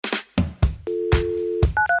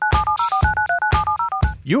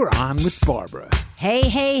You're on with Barbara. Hey,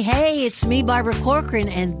 hey, hey, it's me, Barbara Corcoran,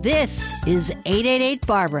 and this is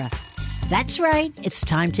 888-BARBARA. That's right, it's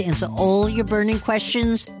time to answer all your burning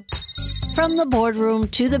questions. From the boardroom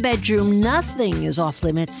to the bedroom, nothing is off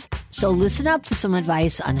limits. So listen up for some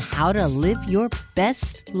advice on how to live your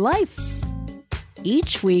best life.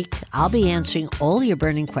 Each week, I'll be answering all your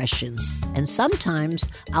burning questions, and sometimes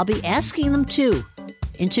I'll be asking them too,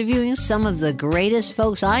 interviewing some of the greatest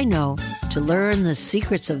folks I know to learn the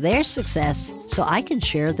secrets of their success so I can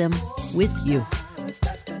share them with you.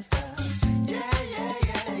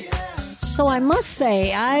 So I must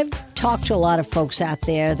say, I've talked to a lot of folks out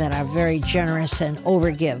there that are very generous and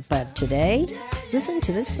overgive, but today, listen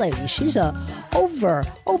to this lady. She's a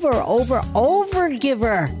overgiver.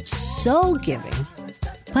 So giving,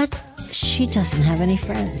 but she doesn't have any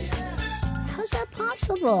friends. How's that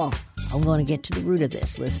possible? I'm going to get to the root of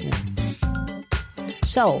this. Listen.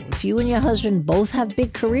 So, if you and your husband both have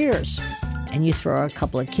big careers and you throw a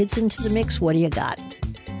couple of kids into the mix, what do you got?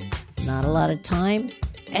 Not a lot of time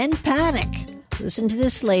and panic. Listen to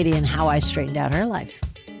this lady and how I straightened out her life.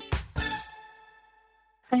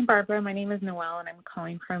 Hi, Barbara. My name is Noelle, and I'm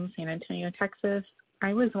calling from San Antonio, Texas.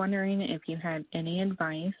 I was wondering if you had any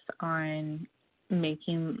advice on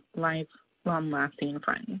making lifelong-lasting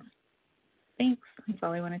friends. Thanks. That's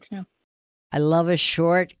all I wanted to know. I love a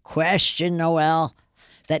short question, Noelle,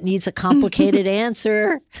 that needs a complicated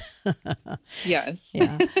answer. Yes.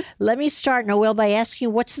 Yeah. Let me start, Noelle, by asking you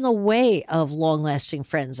what's in the way of long-lasting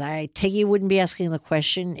friends. I take it you wouldn't be asking the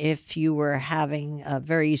question if you were having a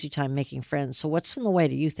very easy time making friends. So what's in the way,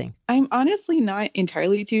 do you think? I'm honestly not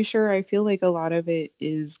entirely too sure. I feel like a lot of it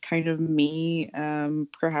is kind of me,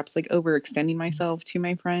 perhaps like overextending myself to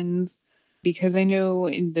my friends. Because I know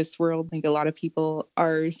in this world, like a lot of people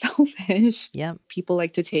are selfish. Yeah. People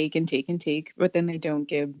like to take and take and take, but then they don't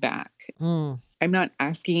give back. Mm. I'm not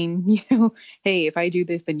asking, hey, if I do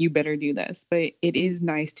this, then you better do this. But it is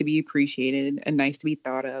nice to be appreciated and nice to be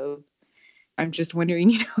thought of. I'm just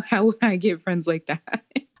wondering, how would I get friends like that?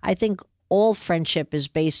 I think all friendship is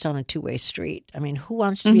based on a two-way street. I mean, who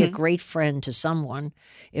wants to be a great friend to someone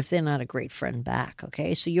if they're not a great friend back,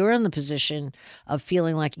 okay? So you're in the position of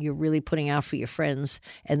feeling like you're really putting out for your friends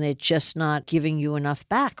and they're just not giving you enough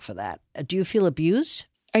back for that. Do you feel abused?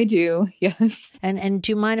 I do, yes. And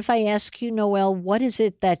do you mind if I ask you, Noelle, what is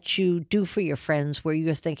it that you do for your friends where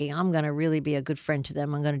you're thinking, I'm going to really be a good friend to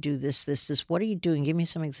them. I'm going to do this. What are you doing? Give me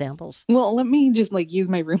some examples. Well, let me just use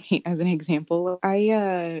my roommate as an example.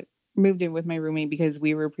 I moved in with my roommate because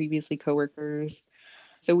we were previously coworkers.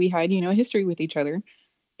 So we had, a history with each other.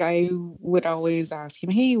 I would always ask him,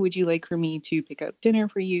 hey, would you like for me to pick up dinner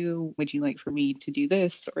for you? Would you like for me to do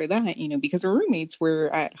this or that? Because we're roommates, we're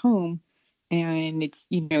at home and it's,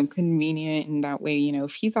 convenient in that way,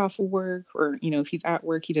 if he's off of work or, if he's at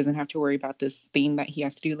work, he doesn't have to worry about this thing that he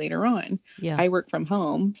has to do later on. Yeah. I work from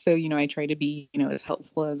home. So, I try to be, as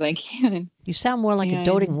helpful as I can. You sound more like a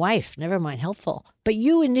doting wife, never mind helpful. But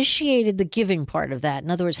you initiated the giving part of that.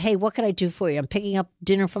 In other words, hey, what can I do for you? I'm picking up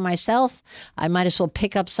dinner for myself. I might as well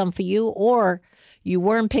pick up some for you. Or you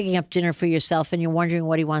weren't picking up dinner for yourself and you're wondering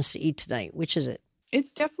what he wants to eat tonight. Which is it?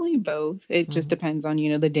 It's definitely both. It just depends on,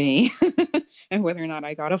 the day and whether or not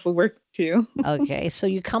I got off of work too. Okay. So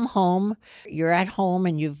you come home, you're at home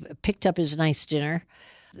and you've picked up his nice dinner.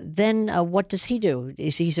 Then what does he do?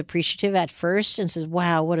 Is he's appreciative at first and says,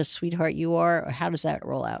 wow, what a sweetheart you are? Or how does that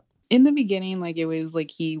roll out? In the beginning, it was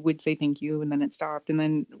he would say thank you and then it stopped. And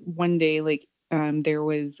then one day, there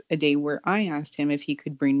was a day where I asked him if he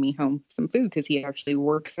could bring me home some food because he actually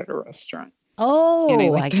works at a restaurant.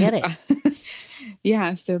 Oh, I get it.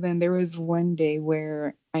 Yeah. So then there was one day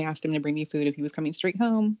where I asked him to bring me food if he was coming straight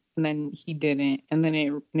home and then he didn't. And then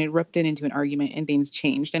it erupted into an argument and things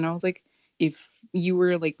changed. And I was like, if you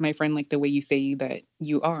were my friend, the way you say that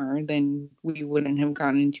you are, then we wouldn't have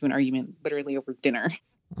gotten into an argument literally over dinner.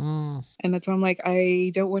 And that's why I'm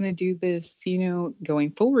I don't want to do this,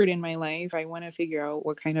 going forward in my life. I want to figure out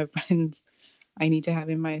what kind of friends I need to have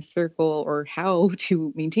in my circle or how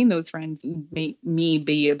to maintain those friends, make me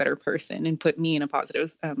be a better person and put me in a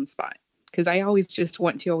positive spot. Because I always just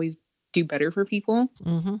want to always do better for people.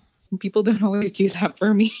 Mm-hmm. People don't always do that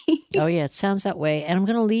for me. Oh, yeah, it sounds that way. And I'm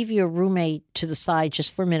going to leave your roommate to the side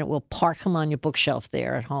just for a minute. We'll park him on your bookshelf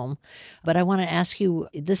there at home. But I want to ask you,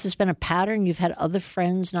 this has been a pattern? You've had other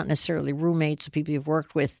friends, not necessarily roommates, or people you've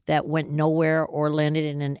worked with that went nowhere or landed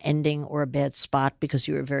in an ending or a bad spot because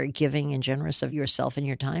you were very giving and generous of yourself and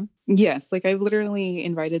your time? Yes. I've literally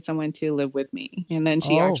invited someone to live with me and then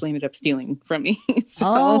she actually ended up stealing from me.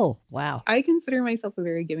 So wow. I consider myself a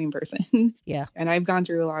very giving person. Yeah. And I've gone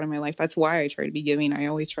through a lot in my life. That's why I try to be giving. I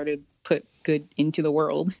always try to put good into the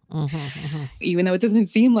world. Mm-hmm. Even though it doesn't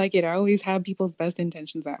seem like it, I always have people's best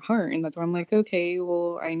intentions at heart. And that's why I'm like, okay,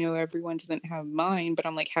 well, I know everyone doesn't have mine, but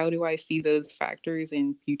I'm like, how do I see those factors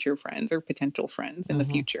in future friends or potential friends in the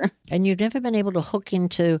future? And you've never been able to hook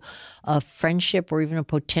into a friendship or even a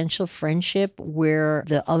potential friendship where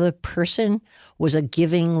the other person was a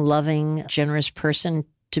giving, loving, generous person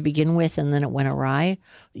to begin with, and then it went awry.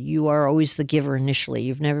 You are always the giver initially.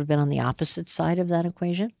 You've never been on the opposite side of that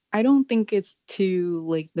equation? I don't think it's to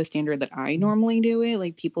like the standard that I normally do it.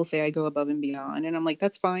 Like people say I go above and beyond, and I'm like,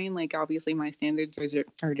 that's fine. Like obviously my standards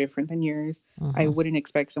are different than yours. I wouldn't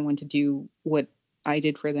expect someone to do what I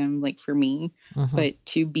did for them, like for me, but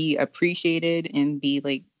to be appreciated and be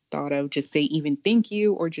like thought of, just say even thank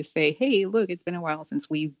you, or just say, hey, look, it's been a while since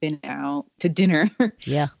we've been out to dinner.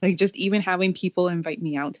 Yeah. Like just even having people invite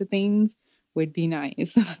me out to things would be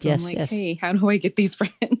nice. So Yes, I'm like, yes. hey, how do I get these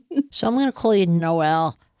friends? So I'm going to call you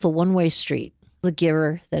Noelle, the one-way street, the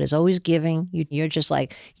giver that is always giving. You're just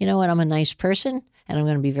like, you know what, I'm a nice person and I'm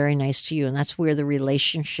going to be very nice to you. And that's where the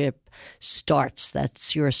relationship starts.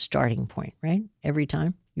 That's your starting point, right? Every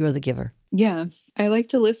time you're the giver. Yes. I like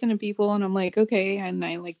to listen to people and I'm like, okay. And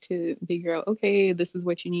I like to figure out, okay, this is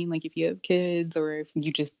what you need. Like if you have kids or if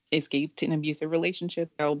you just escaped an abusive relationship,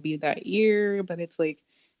 I'll be that ear. But it's like,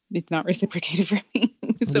 it's not reciprocated for me.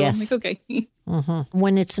 So Yes. I'm like, okay.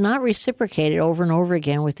 When it's not reciprocated over and over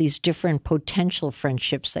again with these different potential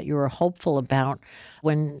friendships that you're hopeful about,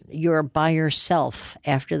 when you're by yourself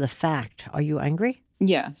after the fact, are you angry?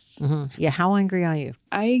 Yes. Yeah. How angry are you?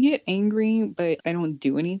 I get angry, but I don't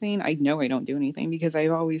do anything. I know I don't do anything because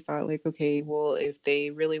I've always thought like, okay, well, if they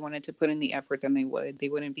really wanted to put in the effort, then they would. They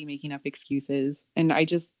wouldn't be making up excuses. And I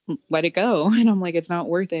just let it go. And I'm like, it's not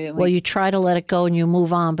worth it. Like, Well, you try to let it go and you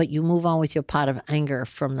move on, but you move on with your pot of anger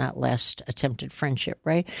from that last attempted friendship,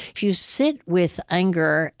 right? If you sit with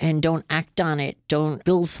anger and don't act on it, don't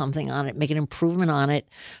build something on it, make an improvement on it,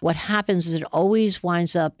 what happens is it always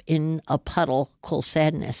winds up in a puddle called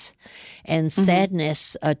sadness. And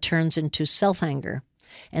sadness turns into self-anger.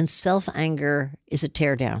 And self-anger is a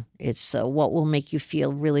teardown. It's what will make you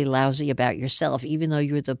feel really lousy about yourself, even though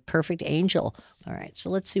you're the perfect angel. All right, so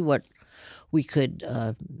let's see what we could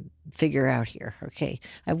figure out here. Okay,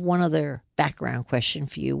 I have one other background question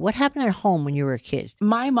for you. What happened at home when you were a kid?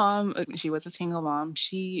 my mom, she was a single mom.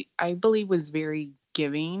 She, I believe, was very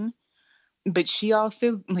giving. But she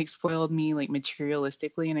also like spoiled me like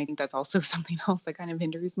materialistically, and I think that's also something else that kind of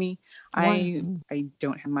hinders me. I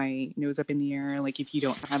don't have my nose up in the air. Like if you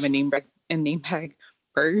don't have a name tag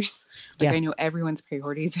purse, like Yeah. I know everyone's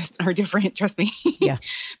priorities are different. Trust me. Yeah.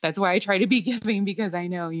 That's why I try to be giving, because I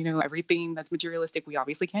know, everything that's materialistic, we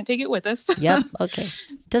obviously can't take it with us. Yep, okay.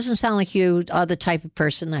 Doesn't sound like you are the type of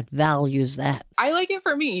person that values that. I like it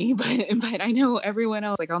for me, but I know everyone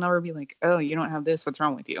else, like I'll never be like, oh, you don't have this, what's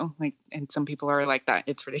wrong with you? Like, and some people are like that.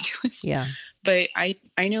 It's ridiculous. Yeah. But I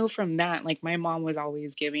know from that, like my mom was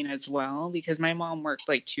always giving as well, because my mom worked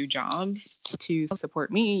like 2 jobs to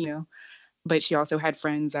support me, but she also had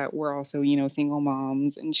friends that were also, single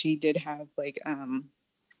moms. And she did have like,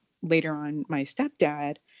 later on my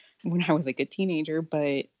stepdad when I was like a teenager.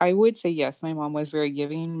 But I would say, yes, my mom was very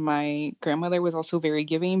giving. My grandmother was also very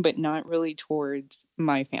giving, but not really towards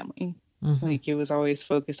my family. Like it was always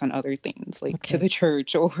focused on other things, like to the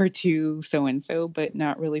church or to so-and-so, but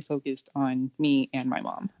not really focused on me and my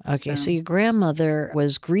mom. Okay, so your grandmother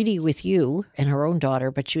was greedy with you and her own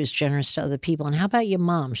daughter, but she was generous to other people. And how about your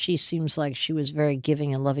mom? She seems like she was very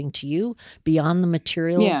giving and loving to you beyond the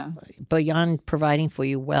material, beyond providing for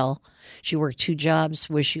you well. She worked 2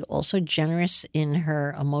 jobs. Was she also generous in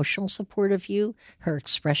her emotional support of you, her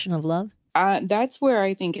expression of love? That's where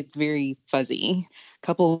I think it's very fuzzy. A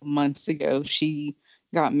couple of months ago, she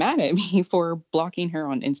got mad at me for blocking her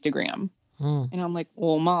on Instagram. And I'm like,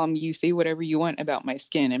 well, Mom, you say whatever you want about my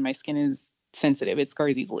skin, and my skin is sensitive. It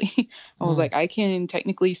scars easily. I was like, I can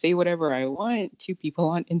technically say whatever I want to people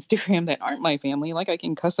on Instagram that aren't my family. Like I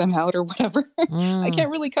can cuss them out or whatever. I can't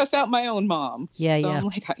really cuss out my own mom. Yeah, so yeah. I'm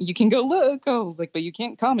like, you can go look. I was like, but you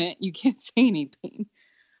can't comment. You can't say anything.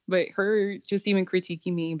 But her just even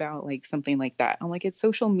critiquing me about like something like that, I'm like, it's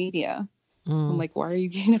social media. I'm like, why are you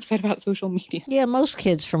getting upset about social media? Yeah, most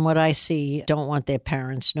kids, from what I see, don't want their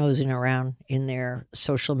parents nosing around in their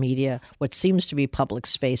social media, what seems to be public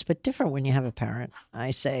space, but different when you have a parent. I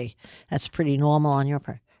say that's pretty normal on your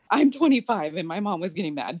part. I'm 25 and my mom was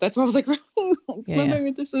getting mad. That's why I was like,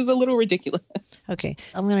 this is a little ridiculous. Okay,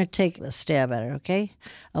 I'm going to take a stab at it, okay?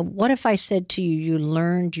 What if I said to you, you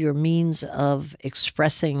learned your means of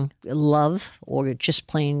expressing love or just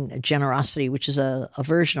plain generosity, which is a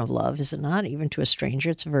version of love, is it not? Even to a stranger,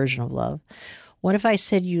 it's a version of love. What if I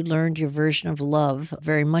said you learned your version of love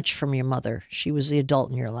very much from your mother? She was the adult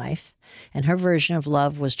in your life, and her version of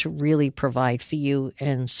love was to really provide for you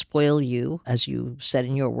and spoil you, as you said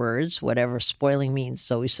in your words. Whatever spoiling means is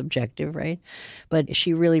always subjective, right? But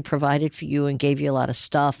she really provided for you and gave you a lot of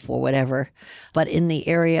stuff or whatever, but in the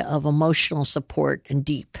area of emotional support and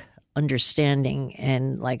deep understanding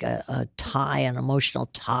and like a tie, an emotional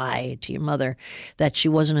tie to your mother, that she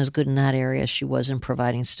wasn't as good in that area as she was in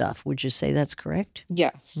providing stuff. Would you say that's correct?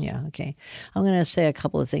 Yes. Yeah, okay. I'm going to say a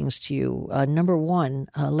couple of things to you. Number one,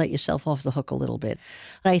 let yourself off the hook a little bit.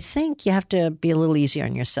 I think you have to be a little easy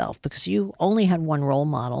on yourself because you only had one role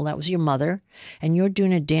model. That was your mother, and you're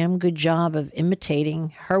doing a damn good job of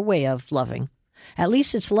imitating her way of loving. At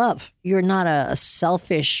least it's love. You're not a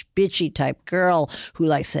selfish, bitchy type girl who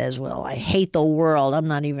like says, well, I hate the world. I'm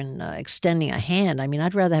not even extending a hand. I mean,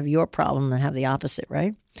 I'd rather have your problem than have the opposite,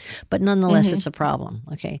 right? But nonetheless, it's a problem.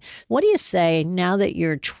 Okay. What do you say now that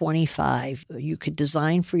you're 25, you could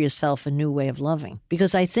design for yourself a new way of loving?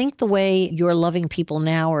 Because I think the way you're loving people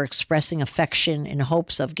now are expressing affection in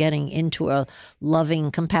hopes of getting into a loving,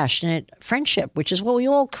 compassionate friendship, which is what we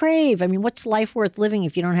all crave. I mean, what's life worth living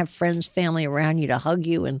if you don't have friends, family around you to hug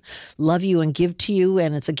you and love you and give to you,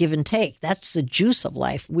 and it's a give and take? That's the juice of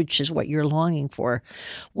life, which is what you're longing for.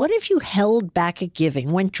 What if you held back at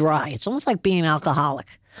giving, went dry? It's almost like being an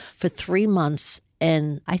alcoholic for 3 months,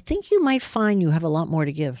 and I think you might find you have a lot more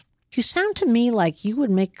to give. You sound to me like you would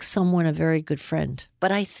make someone a very good friend,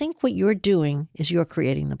 but I think what you're doing is you're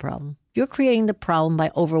creating the problem. You're creating the problem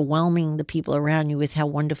by overwhelming the people around you with how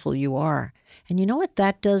wonderful you are. And you know what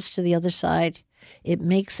that does to the other side? It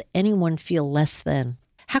makes anyone feel less than.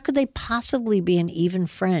 How could they possibly be an even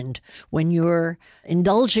friend when you're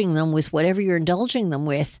indulging them with whatever you're indulging them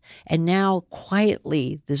with? And now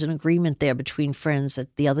quietly, there's an agreement there between friends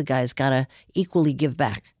that the other guy's got to equally give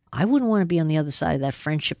back. I wouldn't want to be on the other side of that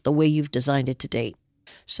friendship the way you've designed it to date.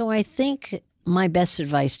 So I think my best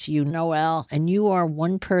advice to you, Noelle, and you are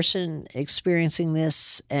one person experiencing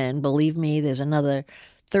this, and believe me, there's another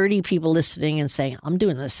 30 people listening and saying, I'm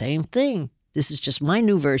doing the same thing. This is just my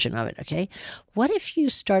new version of it, okay? What if you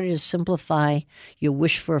started to simplify your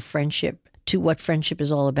wish for a friendship to what friendship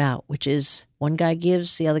is all about, which is one guy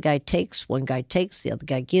gives, the other guy takes, one guy takes, the other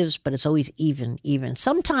guy gives, but it's always even.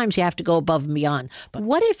 Sometimes you have to go above and beyond. But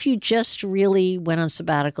what if you just really went on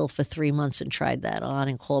sabbatical for 3 months and tried that on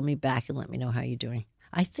and called me back and let me know how you're doing?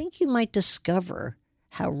 I think you might discover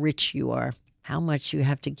how rich you are, how much you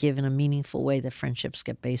have to give in a meaningful way that friendships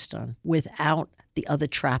get based on without the other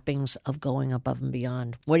trappings of going above and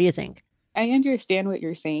beyond. What do you think? I understand what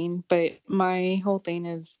you're saying, but my whole thing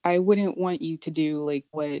is I wouldn't want you to do like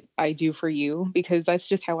what I do for you, because that's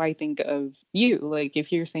just how I think of you. Like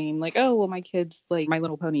if you're saying like, oh, well, my kid's like My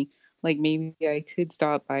Little Pony, like maybe I could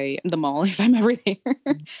stop by the mall if I'm ever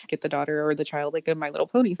there, get the daughter or the child like a My Little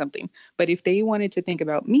Pony something. But if they wanted to think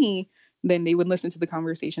about me, then they would listen to the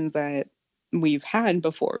conversations that we've had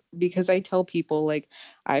before, because I tell people like,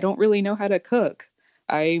 I don't really know how to cook.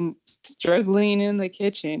 I'm struggling in the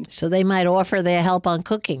kitchen. So they might offer their help on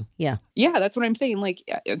cooking. Yeah. Yeah, that's what I'm saying. Like,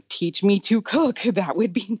 teach me to cook. That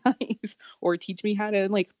would be nice. Or teach me how to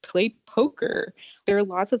like play poker. There are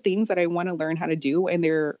lots of things that I want to learn how to do. And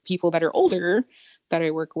there are people that are older that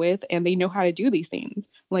I work with, and they know how to do these things.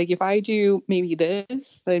 Like if I do maybe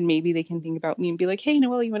this, then maybe they can think about me and be like, hey,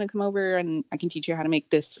 Noelle, you want to come over and I can teach you how to make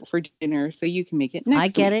this for dinner so you can make it next I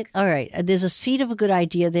get week. it. All right. There's a seed of a good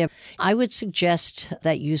idea there. I would suggest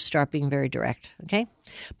that you start being very direct, okay?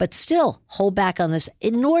 But still hold back on this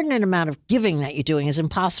inordinate amount of giving that you're doing is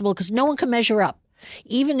impossible because no one can measure up.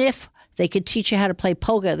 Even if they could teach you how to play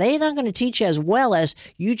poker, they're not going to teach you as well as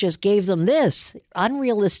you just gave them this.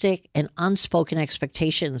 Unrealistic and unspoken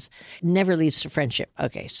expectations never leads to friendship.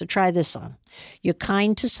 Okay, so try this on. You're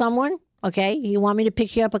kind to someone, okay? You want me to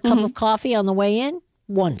pick you up a cup of coffee on the way in?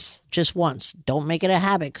 Once, just once. Don't make it a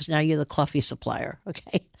habit because now you're the coffee supplier,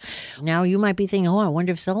 okay? Now you might be thinking, oh, I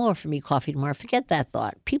wonder if they'll offer me coffee tomorrow. Forget that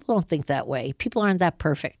thought. People don't think that way. People aren't that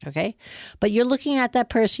perfect, okay? But you're looking at that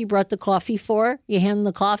person you brought the coffee for. You hand them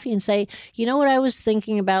the coffee and say, you know what I was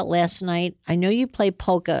thinking about last night? I know you play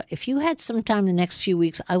poker. If you had some time the next few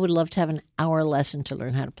weeks, I would love to have an hour lesson to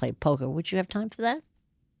learn how to play poker. Would you have time for that?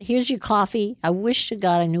 Here's your coffee. I wish to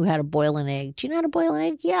God I knew how to boil an egg. Do you know how to boil an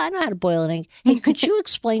egg? Yeah, I know how to boil an egg. Hey, could you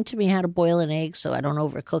explain to me how to boil an egg so I don't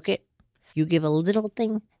overcook it? You give a little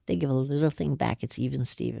thing, they give a little thing back. It's even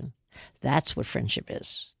Steven. That's what friendship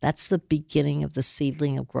is. That's the beginning of the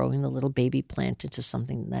seedling of growing the little baby plant into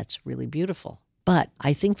something that's really beautiful. But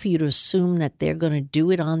I think for you to assume that they're going to do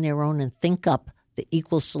it on their own and think up the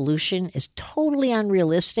equal solution is totally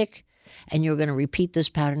unrealistic. And you're going to repeat this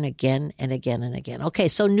pattern again and again and again. Okay,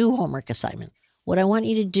 so new homework assignment. What I want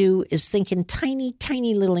you to do is think in tiny,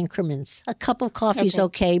 tiny little increments. A cup of coffee is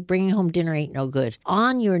okay. Bringing home dinner ain't no good.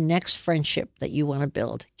 On your next friendship that you want to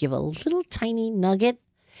build, give a little tiny nugget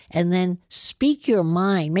and then speak your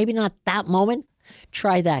mind. Maybe not that moment.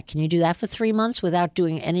 Try that. Can you do that for 3 months without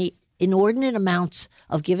doing any inordinate amounts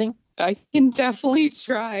of giving? I can definitely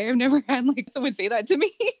try. I've never had someone say that to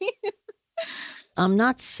me. I'm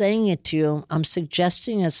not saying it to you. I'm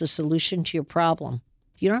suggesting as a solution to your problem.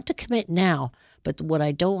 You don't have to commit now, but what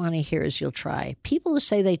I don't want to hear is you'll try. People who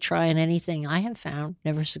say they try in anything, I have found,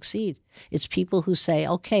 never succeed. It's people who say,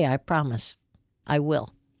 okay, I promise, I will.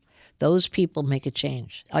 Those people make a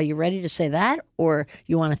change. Are you ready to say that, or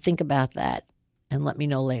you want to think about that and let me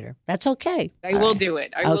know later? That's okay. I will do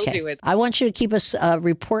it. I will do it. I want you to keep a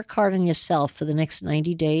report card on yourself for the next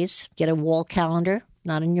 90 days. Get a wall calendar,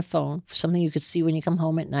 not on your phone, something you could see when you come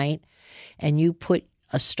home at night, and you put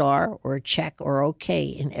a star or a check or okay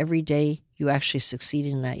in every day you actually succeed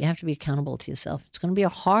in that. You have to be accountable to yourself. It's going to be a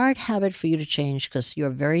hard habit for you to change because your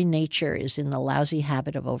very nature is in the lousy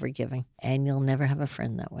habit of overgiving, and you'll never have a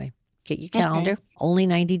friend that way. Get your calendar, only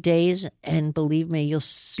 90 days, and believe me, you'll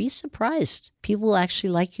be surprised. People will actually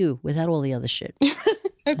like you without all the other shit.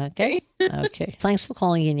 Okay? Okay. Thanks for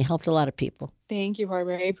calling in. You helped a lot of people. Thank you,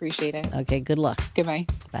 Barbara. I appreciate it. Okay, good luck. Goodbye.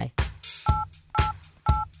 Bye.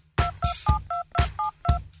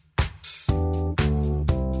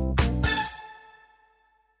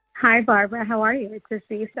 Hi, Barbara. How are you? It's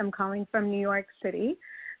Assis. I'm calling from New York City.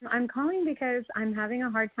 I'm calling because I'm having a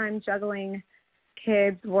hard time juggling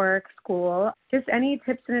kids, work, school. Just any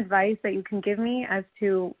tips and advice that you can give me as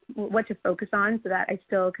to what to focus on so that I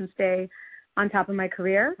still can stay on top of my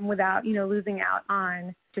career without, losing out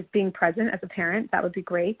on just being present as a parent. That would be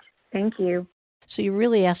great. Thank you. So you're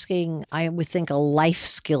really asking, I would think, a life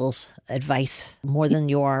skills advice more than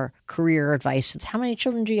your career advice. How many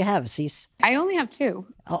children do you have, Assis? I only have 2.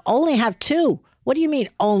 Only have 2? What do you mean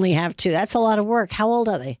only have 2? That's a lot of work. How old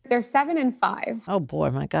are they? They're 7 and 5. Oh, boy,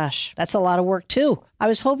 my gosh. That's a lot of work, too. I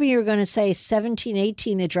was hoping you were going to say 17,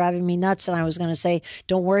 18, they're driving me nuts. And I was going to say,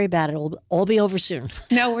 don't worry about it. It'll all be over soon.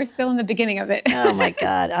 No, we're still in the beginning of it. Oh, my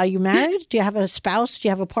God. Are you married? Do you have a spouse? Do you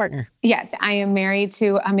have a partner? Yes, I am married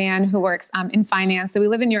to a man who works in finance. So we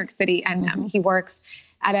live in New York City, and he works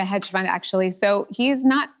at a hedge fund, actually. So he's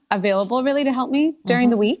not available really to help me during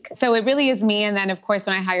the week. So it really is me. And then, of course,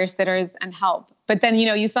 when I hire sitters and help. But then,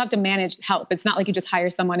 you still have to manage help. It's not like you just hire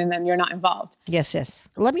someone and then you're not involved. Yes, yes.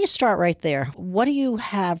 Let me start right there. What do you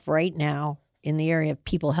have right now in the area of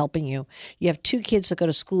people helping you? You have 2 kids that go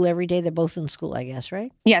to school every day. They're both in school, I guess,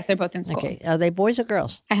 right? Yes, they're both in school. Okay. Are they boys or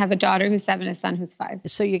girls? I have a daughter who's 7, a son who's 5.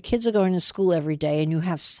 So your kids are going to school every day and you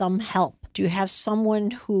have some help. Do you have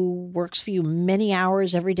someone who works for you many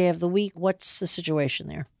hours every day of the week? What's the situation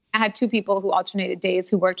there? I had 2 people who alternated days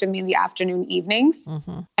who worked with me in the afternoon, evenings.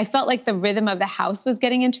 I felt like the rhythm of the house was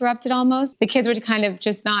getting interrupted almost. The kids were kind of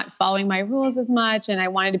just not following my rules as much, and I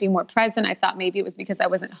wanted to be more present. I thought maybe it was because I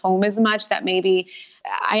wasn't home as much that maybe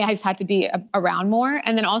I just had to be around more.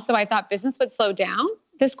 And then also I thought business would slow down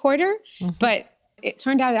this quarter, but it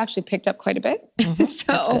turned out it actually picked up quite a bit.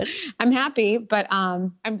 So I'm happy, but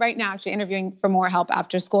I'm right now actually interviewing for more help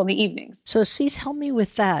after school in the evenings. So Cease, help me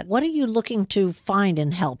with that. What are you looking to find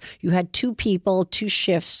and help? You had 2 people, 2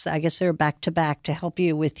 shifts. I guess they're back to back to help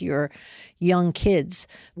you with your young kids.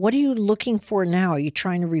 What are you looking for now? Are you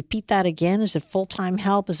trying to repeat that again? Is it full-time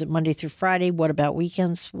help? Is it Monday through Friday? What about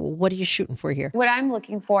weekends? What are you shooting for here? What I'm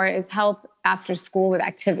looking for is help after school with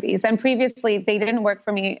activities. And previously, they didn't work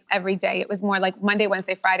for me every day. It was more like Monday,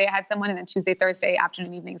 Wednesday, Friday, I had someone, and then Tuesday, Thursday,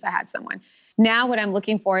 afternoon, evenings, I had someone. Now what I'm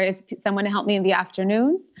looking for is someone to help me in the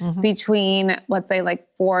afternoons between, let's say, like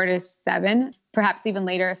 4 to 7, perhaps even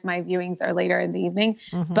later if my viewings are later in the evening.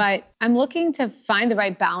 But I'm looking to find the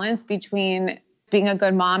right balance between being a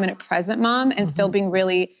good mom and a present mom and still being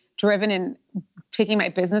really driven and taking my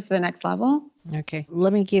business to the next level. Okay.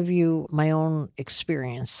 Let me give you my own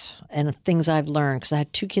experience and things I've learned, because I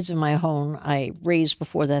had 2 kids of my own. I raised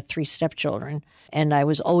before that 3 stepchildren, and I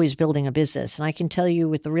was always building a business. And I can tell you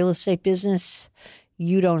with the real estate business,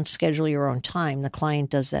 you don't schedule your own time. The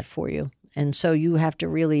client does that for you. And so you have to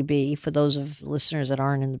really be, for those of listeners that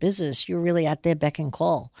aren't in the business, you're really at their beck and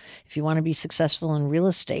call. If you want to be successful in real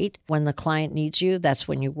estate, when the client needs you, that's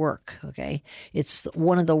when you work, okay? It's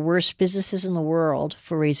one of the worst businesses in the world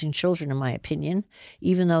for raising children, in my opinion,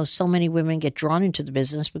 even though so many women get drawn into the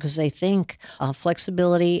business because they think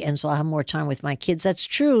flexibility, and so I'll have more time with my kids. That's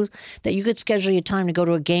true that you could schedule your time to go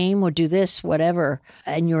to a game or do this, whatever,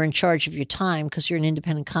 and you're in charge of your time because you're an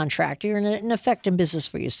independent contractor. You're in effect in business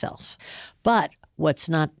for yourself. But What's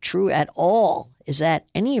not true at all is that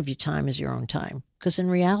any of your time is your own time. Because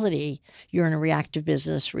in reality, you're in a reactive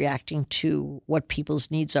business reacting to what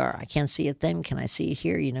people's needs are. I can't see it then. Can I see it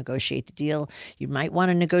here? You negotiate the deal. You might want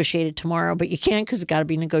to negotiate it tomorrow, but you can't because it's got to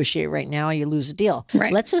be negotiated right now or you lose a deal.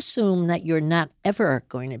 Right. Let's assume that you're not ever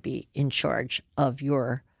going to be in charge of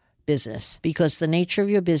your business because the nature of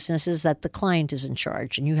your business is that the client is in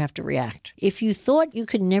charge and you have to react. If you thought you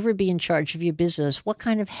could never be in charge of your business, what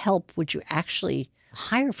kind of help would you actually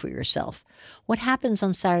hire for yourself? What happens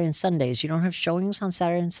on Saturday and Sundays? You don't have showings on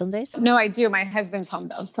Saturday and Sundays? No, I do. My husband's home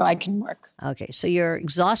though, so I can work. Okay, so your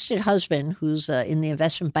exhausted husband, who's in the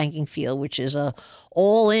investment banking field, which is a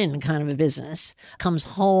all-in kind of a business, comes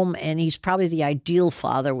home and he's probably the ideal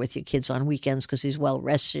father with your kids on weekends because he's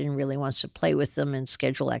well-rested and really wants to play with them and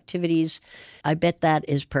schedule activities. I bet that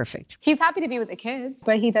is perfect. He's happy to be with the kids,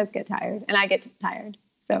 but he does get tired, and I get tired,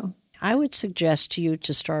 so... I would suggest to you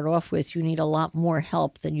to start off with, you need a lot more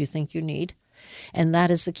help than you think you need. And that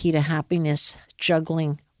is the key to happiness,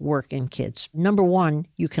 juggling work and kids. Number one,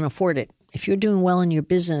 you can afford it. If you're doing well in your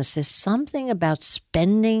business, there's something about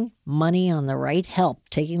spending money on the right help,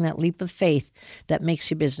 taking that leap of faith that makes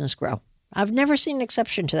your business grow. I've never seen an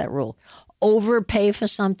exception to that rule. Overpay for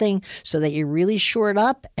something so that you really shore it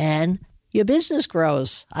up and your business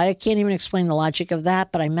grows. I can't even explain the logic of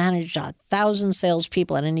that, but I manage 1,000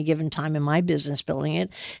 salespeople at any given time in my business building it.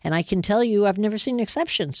 And I can tell you I've never seen an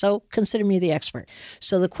exception. So consider me the expert.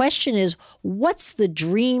 So the question is, what's the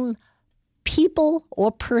dream people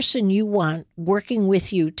or person you want working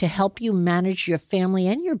with you to help you manage your family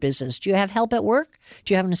and your business? Do you have help at work?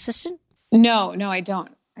 Do you have an assistant? No, I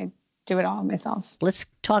don't. I do it all myself. Let's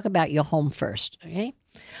talk about your home first, okay?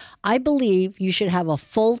 I believe you should have a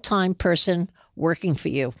full-time person working for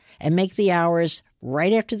you and make the hours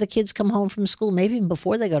right after the kids come home from school, maybe even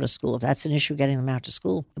before they go to school, if that's an issue, getting them out to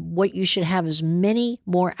school. What you should have is many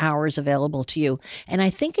more hours available to you. And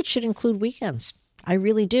I think it should include weekends. I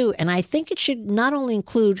really do. And I think it should not only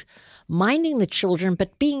include minding the children,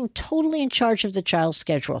 but being totally in charge of the child's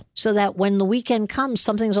schedule so that when the weekend comes,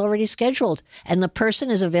 something's already scheduled and the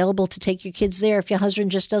person is available to take your kids there if your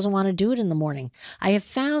husband just doesn't want to do it in the morning. I have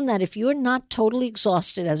found that if you're not totally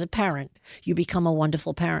exhausted as a parent, you become a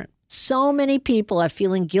wonderful parent. So many people are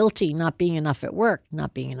feeling guilty not being enough at work,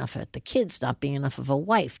 not being enough at the kids, not being enough of a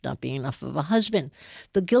wife, not being enough of a husband.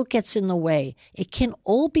 The guilt gets in the way. It can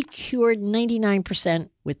all be cured 99%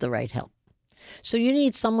 with the right help. So you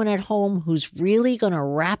need someone at home who's really going to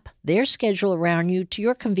wrap their schedule around you to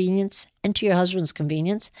your convenience and to your husband's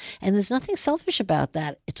convenience. And there's nothing selfish about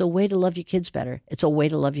that. It's a way to love your kids better. It's a way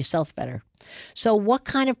to love yourself better. So what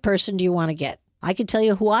kind of person do you want to get? I can tell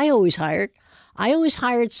you who I always hired. I always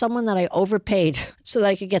hired someone that I overpaid so that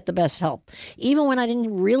I could get the best help, even when I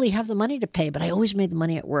didn't really have the money to pay, but I always made the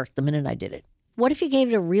money at work the minute I did it. What if you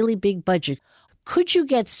gave it a really big budget? Could you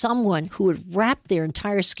get someone who would wrap their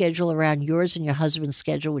entire schedule around yours and your husband's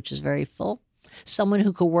schedule, which is very full? Someone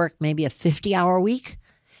who could work maybe a 50-hour week,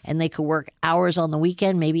 and they could work hours on the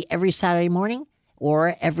weekend, maybe every Saturday morning,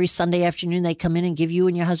 or every Sunday afternoon they come in and give you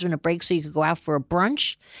and your husband a break so you could go out for a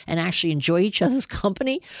brunch and actually enjoy each other's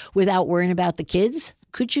company without worrying about the kids?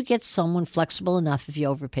 Could you get someone flexible enough if you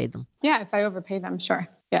overpaid them? Yeah, if I overpay them, sure.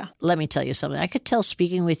 Yeah. Let me tell you something. I could tell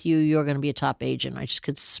speaking with you, you're going to be a top agent. I just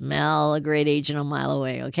could smell a great agent a mile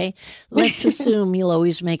away, okay? Let's assume you'll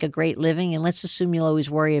always make a great living, and let's assume you'll always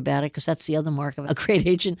worry about it because that's the other mark of a great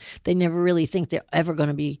agent. They never really think they're ever going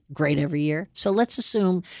to be great every year. So let's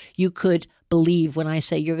assume you could believe when I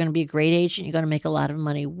say you're going to be a great agent, you're going to make a lot of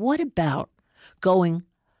money. What about going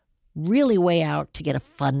really way out to get a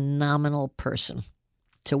phenomenal person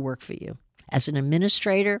to work for you as an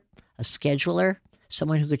administrator, a scheduler,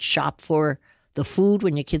 someone who could shop for the food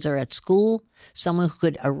when your kids are at school, someone who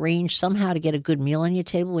could arrange somehow to get a good meal on your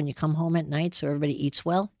table when you come home at night so everybody eats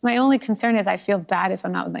well? My only concern is I feel bad if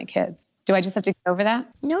I'm not with my kids. Do I just have to get over that?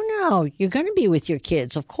 No. You're going to be with your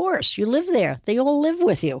kids, of course. You live there. They all live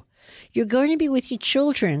with you. You're going to be with your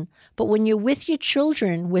children, but when you're with your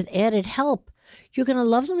children with added help, you're going to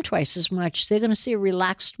love them twice as much. They're going to see a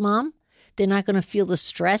relaxed mom. They're not going to feel the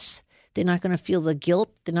stress. They're not going to feel the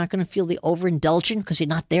guilt. They're not going to feel the overindulgent because you're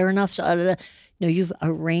not there enough. So, no, you've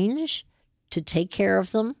arranged to take care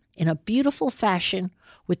of them in a beautiful fashion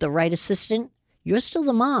with the right assistant. You're still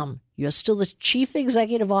the mom. You're still the chief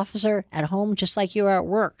executive officer at home, just like you are at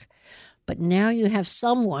work. But now you have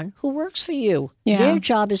someone who works for you. Yeah. Their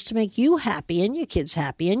job is to make you happy and your kids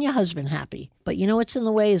happy and your husband happy. But you know what's in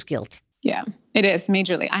the way is guilt. Yeah, it is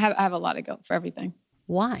majorly. I have a lot of guilt for everything.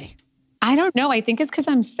 Why? I don't know. I think it's because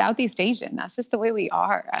I'm Southeast Asian. That's just the way we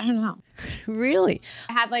are. I don't know. Really?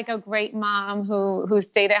 I had like a great mom who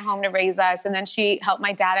stayed at home to raise us. And then she helped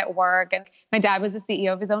my dad at work. And my dad was the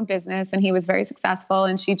CEO of his own business and he was very successful.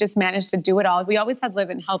 And she just managed to do it all. We always had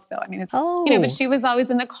live-in help though. I mean, it's, but she was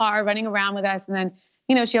always in the car running around with us. And then,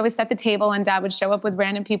 she always set the table and dad would show up with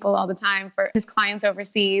random people all the time for his clients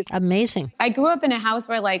overseas. Amazing. I grew up in a house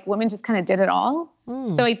where like women just kind of did it all.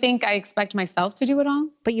 So I think I expect myself to do it all.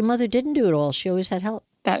 But your mother didn't do it all. She always had help.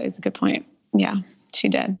 That is a good point. Yeah, she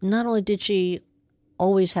did. Not only did she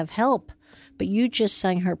always have help, but you just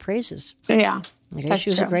sang her praises. Yeah. Okay, she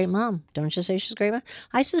was a great mom. Don't you say she's a great mom?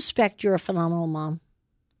 I suspect you're a phenomenal mom.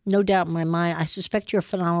 No doubt in my mind. I suspect you're a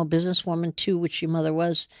phenomenal businesswoman too, which your mother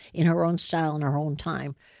was in her own style in her own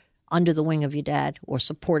time, under the wing of your dad or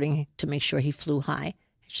supporting to make sure he flew high.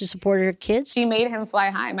 She supported her kids. She made him fly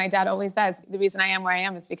high. My dad always says, the reason I am where I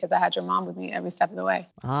am is because I had your mom with me every step of the way.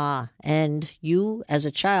 And you as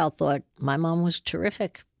a child thought my mom was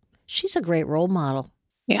terrific. She's a great role model.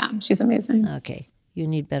 Yeah, she's amazing. Okay, you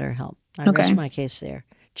need better help. I rest my case there.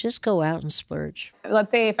 Just go out and splurge. Let's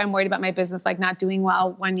say if I'm worried about my business, like not doing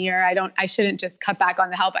well one year, I shouldn't just cut back on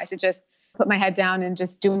the help. I should just put my head down and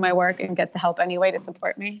just do my work and get the help anyway to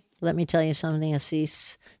support me. Let me tell you something,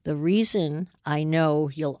 Assis. The reason I know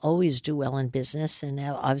you'll always do well in business, and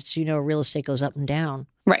obviously real estate goes up and down.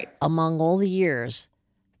 Right. Among all the years,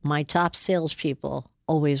 my top salespeople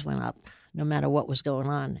always went up, no matter what was going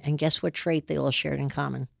on. And guess what trait they all shared in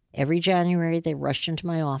common? Every January, they rushed into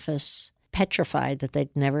my office, petrified that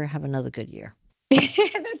they'd never have another good year.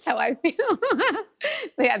 That's how I feel.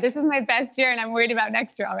 Yeah, this is my best year and I'm worried about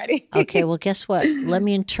next year already. Okay, well, guess what? Let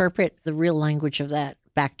me interpret the real language of that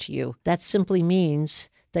back to you. That simply means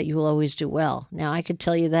that you will always do well. Now, I could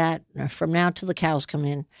tell you that from now till the cows come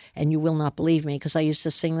in, and you will not believe me because I used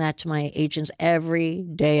to sing that to my agents every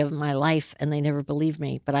day of my life, and they never believed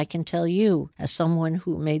me. But I can tell you, as someone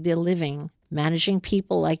who made their living managing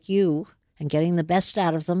people like you and getting the best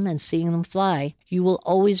out of them and seeing them fly, you will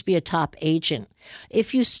always be a top agent.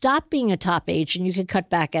 If you stop being a top agent, you can cut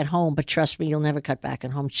back at home, but trust me, you'll never cut back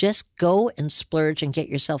at home. Just go and splurge and get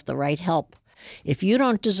yourself the right help. If you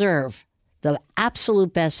don't deserve the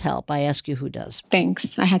absolute best help, I ask you who does.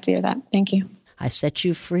 Thanks. I had to hear that. Thank you. I set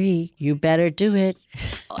you free. You better do it.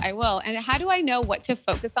 I will. And how do I know what to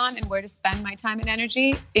focus on and where to spend my time and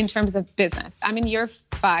energy in terms of business? I'm in year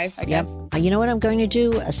 5, I guess. You know what I'm going to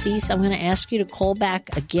do, Assis? I'm going to ask you to call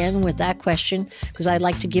back again with that question because I'd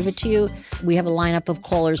like to give it to you. We have a lineup of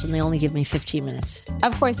callers and they only give me 15 minutes.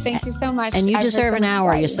 Of course. Thank you so much. And you deserve an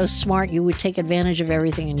hour. You're so smart. You would take advantage of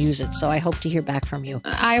everything and use it. So I hope to hear back from you.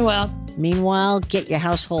 I will. Meanwhile, get your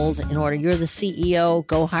household in order. You're the CEO.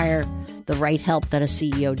 Go hire the right help that a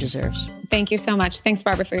CEO deserves. Thank you so much. Thanks,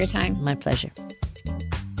 Barbara, for your time. My pleasure.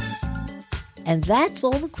 And that's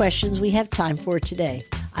all the questions we have time for today.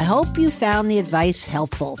 I hope you found the advice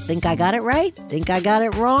helpful. Think I got it right? Think I got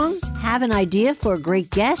it wrong? Have an idea for a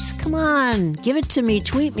great guest? Come on, give it to me.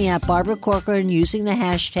 Tweet me at Barbara Corcoran using the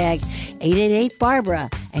hashtag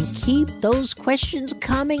 888-BARBARA and keep those questions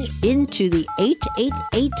coming into the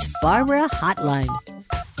 888-BARBARA hotline.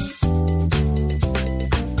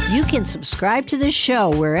 You can subscribe to this show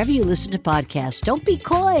wherever you listen to podcasts. Don't be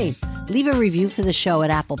coy. Leave a review for the show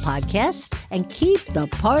at Apple Podcasts and keep the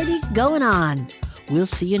party going on. We'll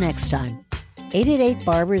see you next time.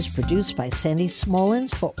 888-BARBARA is produced by Sandy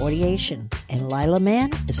Smollins for Audiation, and Lila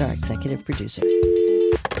Mann is our executive producer.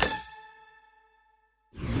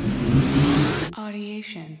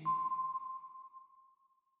 Audiation.